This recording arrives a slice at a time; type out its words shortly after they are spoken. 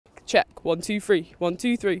check. 1, 2, 3. 1,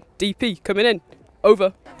 2, 3. DP coming in.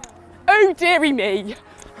 Over. Oh dearie me. Is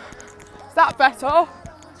that better?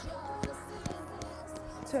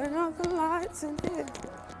 Turn off the lights in here.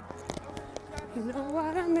 You know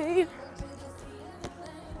what I mean?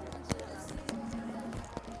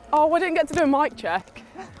 Oh, I didn't get to do a mic check.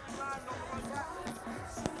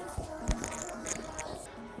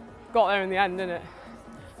 Got there in the end, didn't it?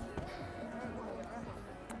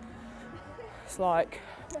 It's like,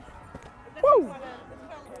 woo!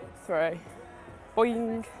 3.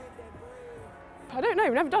 Boing. I don't know,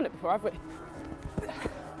 we've never done it before, have we?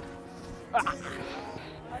 Ah.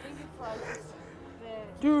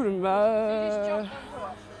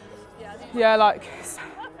 Yeah, like.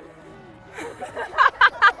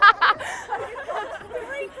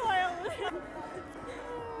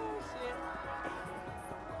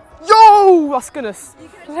 Yo, that's gonna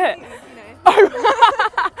split.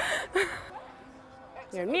 Oh.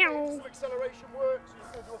 Yeah, meow.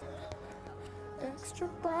 Extra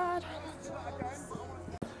Brad.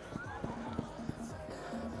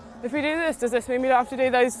 If we do this, does this mean we don't have to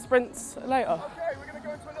do those sprints later? Okay, we're gonna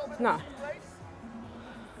go into a little bit. No.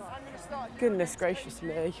 Goodness gracious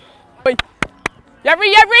me.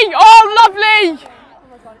 Yabri, Yabri! Oh, lovely!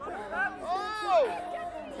 Oh.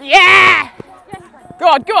 Yeah!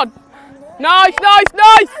 God, God. Nice, nice,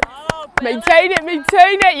 nice! Maintain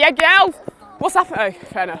it, yeah, girls. What's happening? Oh,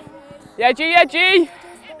 fair enough. Yeah, G, yeah, G.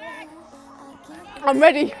 I'm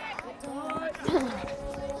ready.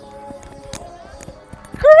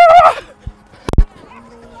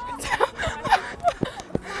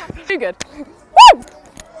 Too good. Woo!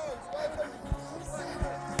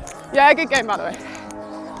 Yeah, good game by the way.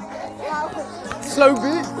 Slow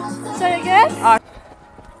beat. Say it again.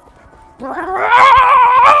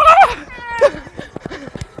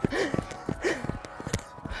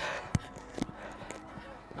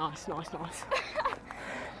 Nice, nice, nice.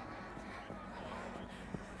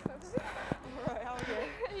 Alright, how are you?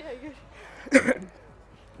 Yeah, good.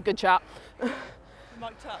 Good chat.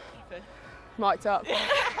 Mic'd up, Ethan. Mic'd up.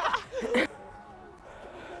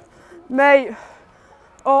 Mate,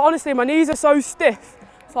 oh honestly my knees are so stiff.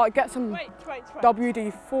 It's like get some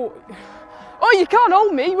WD-40. Oh, you can't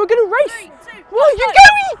hold me, we're gonna race. 3, 2, What, you're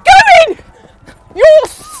going! You're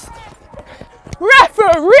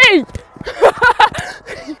referee!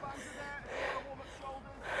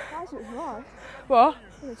 How's it right? What?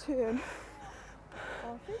 I'm turn.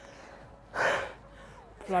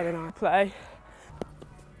 Bloody nice play.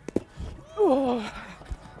 Oh.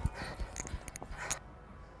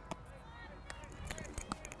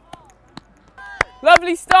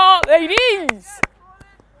 Lovely start, ladies!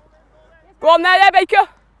 Go on there, Baker!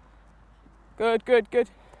 Good, good, good.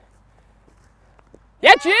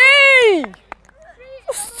 Yeah, G!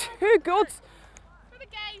 That's too good.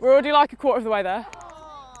 We're already like a quarter of the way there.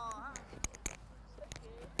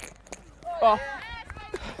 Oh.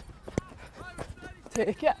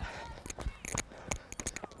 Take it.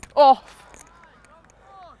 Oh.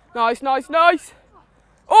 Nice, nice, nice.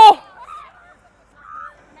 Oh!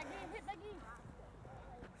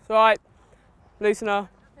 It's alright. Loosen her.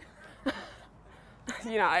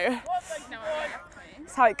 You know.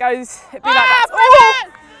 That's how it goes. It'd be like that. Oh!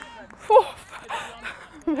 Oh.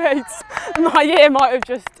 Mate, my ear might have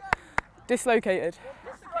just dislocated.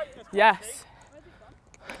 Yes.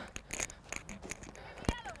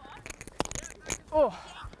 Oh.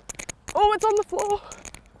 Oh, it's on the floor.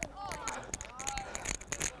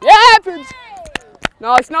 Yeah!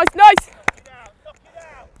 Nice, nice, nice.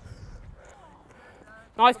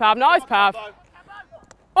 Nice, Pav, nice, Pav.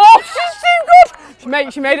 Oh, she's too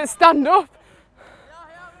good! She made it stand up.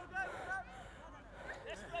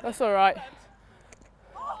 That's all right.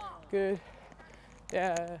 Good.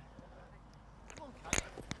 Yeah.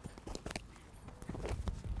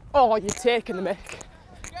 Oh, you're taking the mick.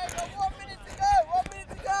 1 minute to go, 1 minute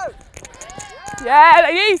to go. Yeah,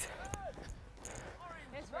 ladies.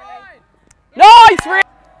 Nice!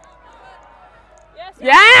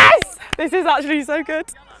 Yes! This is actually so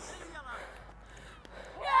good.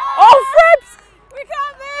 Oh, Frebs! We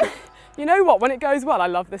can't move! You know what? When it goes well, I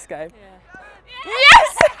love this game. Yeah.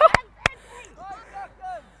 Yes!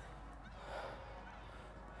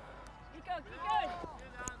 Keep going, keep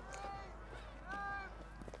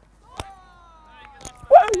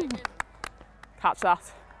going. Woo! Catch that.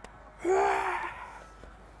 Too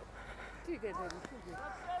good, baby, too good.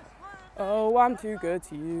 Oh, I'm too good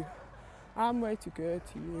to you. I'm way too good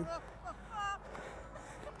to you.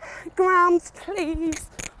 Grounds, please.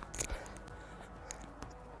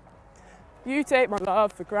 You take my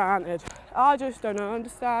love for granted. I just don't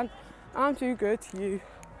understand. I'm too good to you.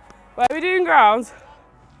 Where are we doing grounds?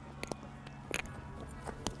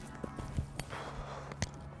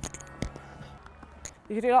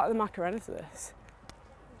 You could do like the Macarena to this.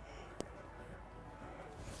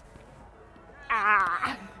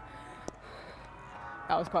 Ah!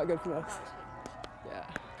 That was quite good from us. Yeah.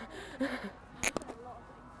 I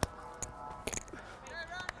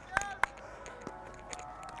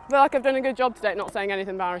feel like I've done a good job today, not saying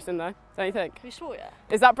anything embarrassing though. Don't you think? We saw it.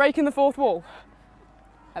 Is that breaking the fourth wall?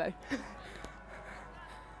 Hello.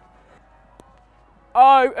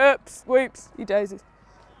 Oh, oops, whoops, you daisies.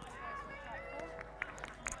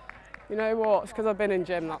 You know what? It's because I've been in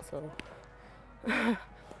gym, that's all.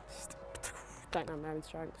 Just don't know my own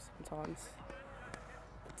strengths sometimes.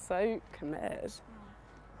 So committed.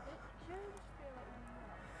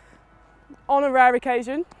 On a rare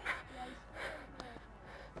occasion.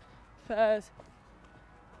 Fairs.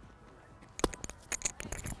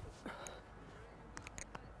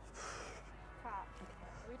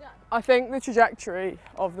 I think the trajectory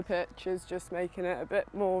of the pitch is just making it a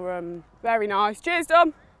bit more very nice. Cheers,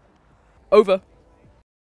 Dom. Over.